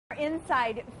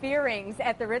inside Fearing's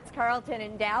at the Ritz-Carlton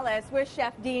in Dallas with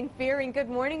Chef Dean Fearing. Good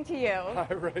morning to you. Hi,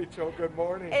 Rachel. Good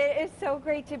morning. It is so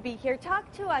great to be here.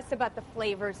 Talk to us about the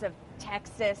flavors of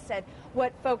Texas and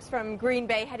what folks from Green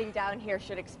Bay heading down here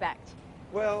should expect.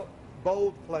 Well,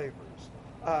 bold flavors.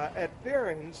 At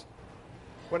Fearing's,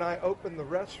 when I opened the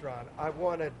restaurant, I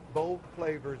wanted bold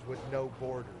flavors with no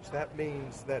borders. That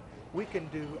means that we can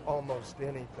do almost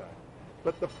anything.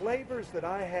 But the flavors that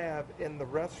I have in the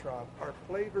restaurant are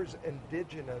flavors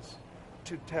indigenous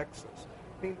to Texas.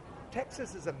 I mean,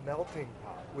 Texas is a melting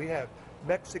pot. We have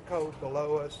Mexico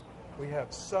below us. We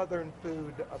have Southern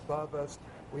food above us.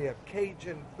 We have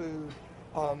Cajun food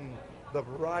on the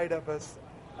right of us.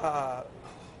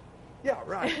 Yeah,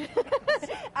 right.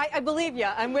 I believe you.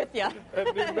 I'm with you.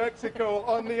 And New Mexico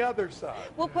on the other side.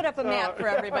 We'll put up a map for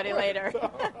everybody later.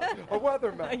 A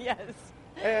weather map. Yes.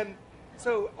 And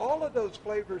so all of those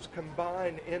flavors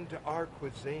combine into our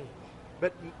cuisine.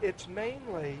 But it's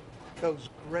mainly those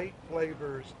great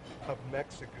flavors of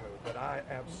Mexico that I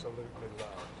absolutely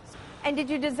love. And did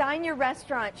you design your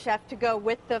restaurant, Chef, to go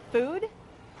with the food?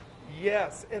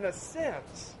 Yes, in a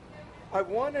sense. I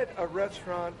wanted a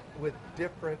restaurant with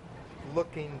different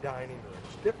looking dining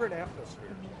rooms, different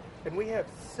atmospheres. And we have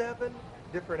 7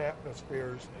 different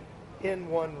atmospheres in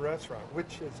one restaurant,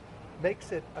 which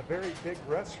makes it a very big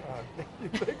restaurant if you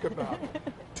think about it.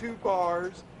 2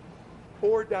 bars,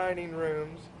 4 dining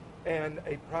rooms, and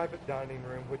a private dining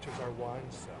room, which is our wine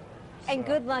cellar. And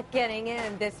good luck getting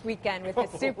in this weekend with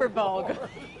the Super Bowl.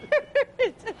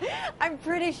 I'm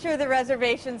pretty sure the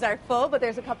reservations are full, but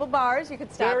there's a couple bars you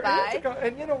could stop by.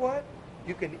 And you know what?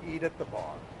 You can eat at the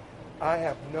bar. I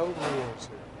have no rules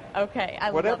here. Okay, I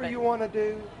love it. Whatever you want to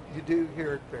do, you do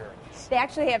here at Fearing's. They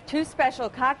actually have 2 special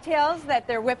cocktails that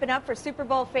they're whipping up for Super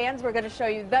Bowl fans. We're going to show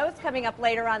you those coming up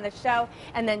later on the show.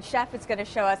 And then Chef is going to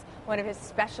show us one of his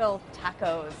special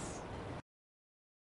tacos.